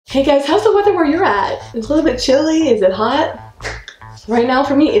Hey guys, how's the weather where you're at? It's a little bit chilly. Is it hot? Right now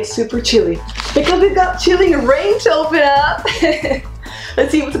for me, it's super chilly because we've got chilly rain to open up.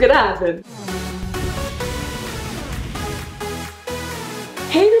 Let's see what's gonna happen.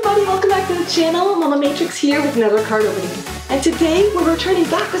 Hey everybody, welcome back to the channel. Momma Matrix here with another card opening. And today we're returning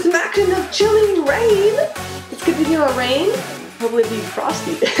back with some action of chilling rain. Let's continue our rain. Hopefully it'll be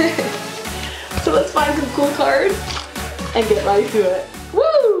frosty. So let's find some cool cards and get right to it.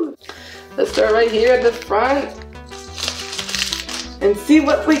 Woo! Let's start right here at the front and see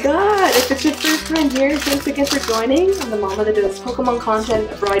what we got. If it's your first time here, thanks again for joining. I'm the mama that does Pokemon content,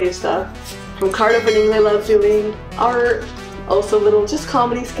 a variety of stuff. From card openings I love doing, art, also little just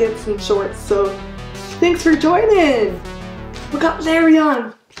comedy skits and shorts, so thanks for joining. We got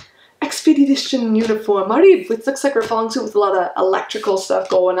Larion, Expedition uniform. Already, it looks like we're following suit with a lot of electrical stuff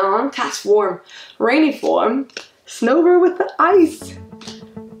going on. Cast form, rainy form, Snover with the ice,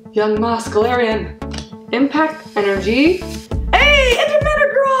 Young Moss Galarian, Impact Energy. Hey,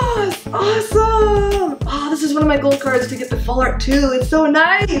 Metagross! Awesome! Oh, this is one of my gold cards to get the full art too. It's so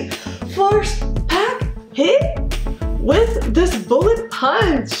nice. First pack hit with this bullet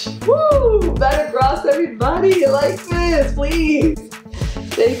punch. Woo! Metagross, everybody, like this, please.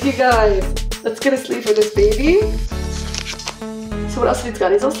 Thank you guys. Let's get a sleeve for this baby. So what else he's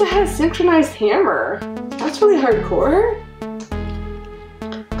got? He's also has synchronized hammer. That's really hardcore.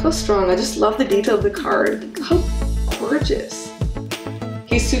 So strong. I just love the detail of the card. Look how gorgeous.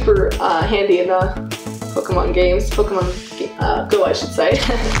 He's super handy in the Pokemon games. Pokemon Go, I should say.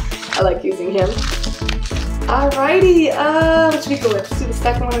 I like using him. Alrighty, what should we go with? Let's do the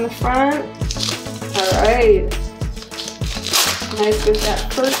second one in the front. Alright. Nice with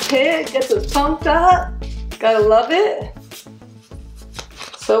that first hit. Gets us pumped up. Gotta love it.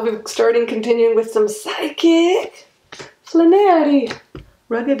 So we're continuing with some Psychic. Flannery.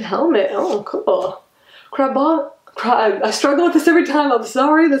 Rugged Helmet. Oh, cool. I struggle with this every time. I'm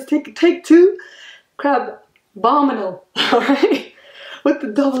sorry. Let's take two. Crabominal. Alright. With the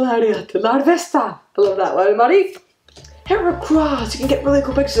double area to Larvesta. I love that one, buddy. Heracross. You can get really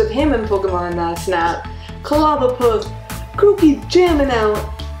cool pictures of him in Pokemon Snap. Clobbopus. Grookey jamming out.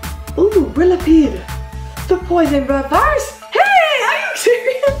 Ooh, Rillipede. The Poison Reverse. Hey, are you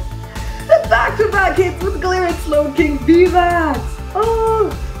serious? The back-to-back hits with Galarian Slowking VMAX. Oh,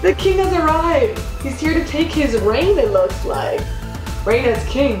 the king has arrived. He's here to take his reign, it looks like. Reign as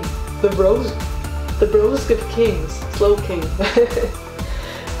king. The bros give kings. Slowking.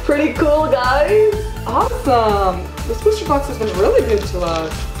 Pretty cool, guys. Awesome. This booster box has been really good to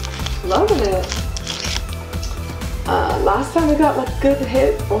us. Loving it. Last time we got like good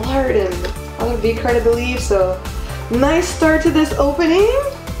hit Bullard and other V card, I believe. So nice start to this opening.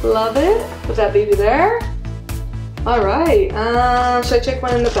 Love it. Put that baby there. Alright, should I check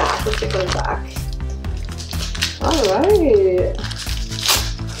one in the back? Let's check one in the back. Alright.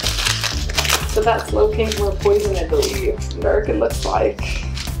 So that's low pink, more poison, I believe. Dark, it looks like.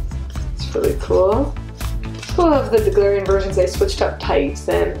 It's really cool. It's cool of the Galarian versions, they switched up types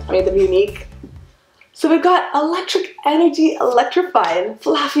and I made them unique. So we've got Electric Energy Electrifying,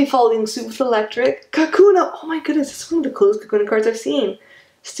 Fluffy Folding Suit with Electric, Kakuna. Oh my goodness, this is one of the coolest Kakuna cards I've seen.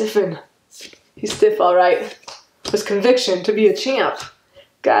 Stiffen. He's stiff, alright. With conviction to be a champ.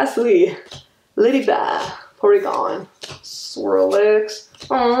 Ghastly. Ladybug. Porygon. Swirlix.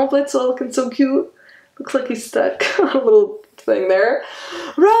 Oh, Blitzel looking so cute. Looks like he's stuck on a little thing there.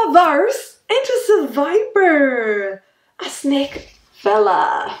 Reverse into Viper. A snake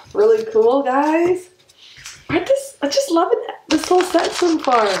fella. Really cool, guys. I just love it. This whole set so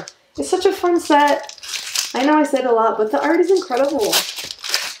far. It's such a fun set. I know I said a lot, but the art is incredible.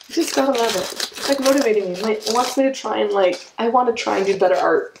 You just gotta love it. It's like motivating me. It wants me to try and I want to try and do better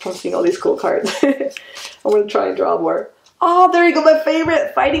art from seeing all these cool cards. I want to try and draw more. Oh, there you go, my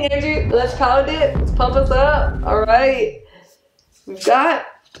favorite. Fighting Energy. Let's pound it. Let's pump us up. Alright. We've got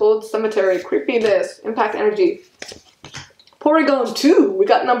Old Cemetery. Creepiness. Impact Energy. Porygon 2. We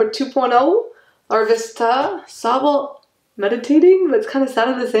got number 2.0. Arvista. Sobble. Meditating. That's kind of sad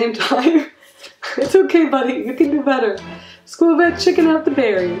at the same time. It's okay, buddy. You can do better. School vet checking out the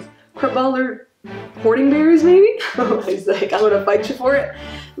berries. Craballer hoarding berries, maybe? He's like, I'm gonna fight you for it.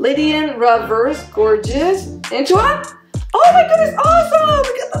 Lydian Reverse Gorgeous. Into it. Oh my goodness, awesome!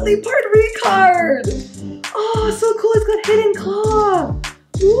 We got the Leopard recard! Oh, so cool, it's got Hidden Claw!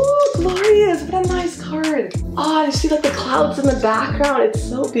 Ooh, glorious, what a nice card. Oh, you see like the clouds in the background, it's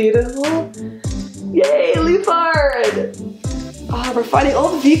so beautiful. Yay, Leopard! Oh, we're finding all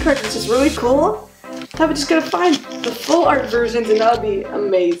the V cards, which is really cool. I was just gonna find the full art versions and that would be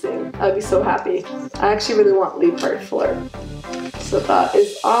amazing. I'd be so happy. I actually really want Leopard Flare. So that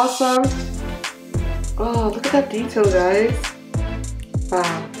is awesome. Oh, look at that detail, guys.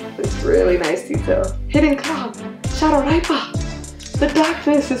 Wow, it's really nice detail. Hidden Cloud, Shadow Raipa. The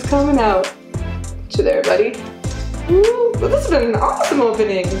darkness is coming out. Get you there, buddy. Woo, well, this has been an awesome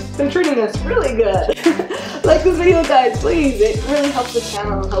opening. It's been treating us really good. Like this video, guys, please. It really helps the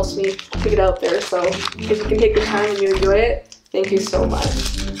channel and helps me to get out there. So if you can take the time and you enjoy it, thank you so much.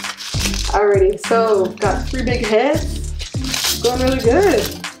 Alrighty, so got 3 big heads. Going really good.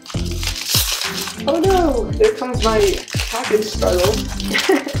 Oh no, there comes my package struggle.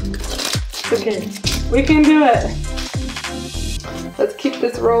 Okay, we can do it. Let's keep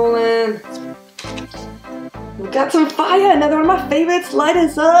this rolling. We got some fire, another one of my favorites. Light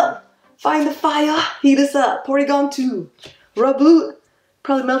us up. Find the fire, heat us up. Porygon 2. Reboot.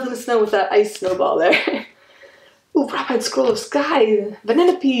 Probably melting the snow with that ice snowball there. Ooh, Rapid Scroll of Sky.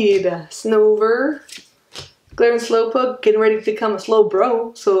 Venenipede. Snover. Glaring Slowpoke, getting ready to become a slow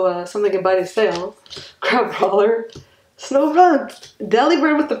bro, so something can bite his tail. Crab Brawler. Snowrunt.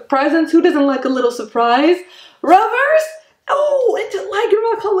 Delibird with the presents. Who doesn't like a little surprise? Reverse. Oh, it's a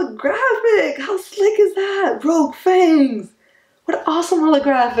Lycanroc holographic. How slick is that? Rogue Fangs. What an awesome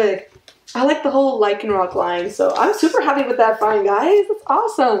holographic. I like the whole Lycanroc line, so I'm super happy with that find, guys. That's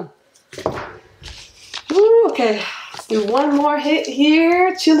awesome. Ooh, okay, let's do one more hit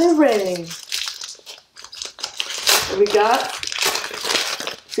here. Chilling Ring. What we got?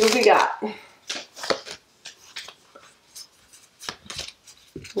 Let's see what we got.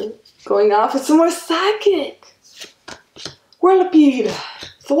 Going off with some more Psychic. Whirlipede.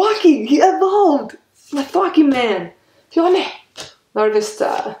 Thwacky, he evolved. My Thwacky man. Fione.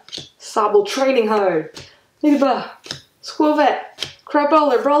 Larvesta. Sobble training hard. Ladybug. Squilvet.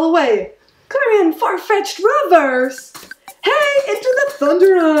 Crabrawler, brawl away. Clarion, far-fetched reverse. Hey, into the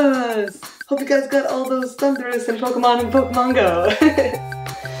Thundurus. Hope you guys got all those Thundurus and Pokemon Go.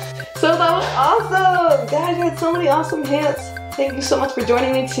 So that was awesome. Guys, we had so many awesome hits. Thank you so much for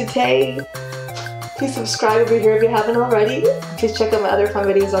joining me today. Please subscribe over here if you haven't already. Please check out my other fun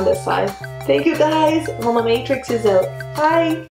videos on this side. Thank you guys. Momma Matrix is out. Bye.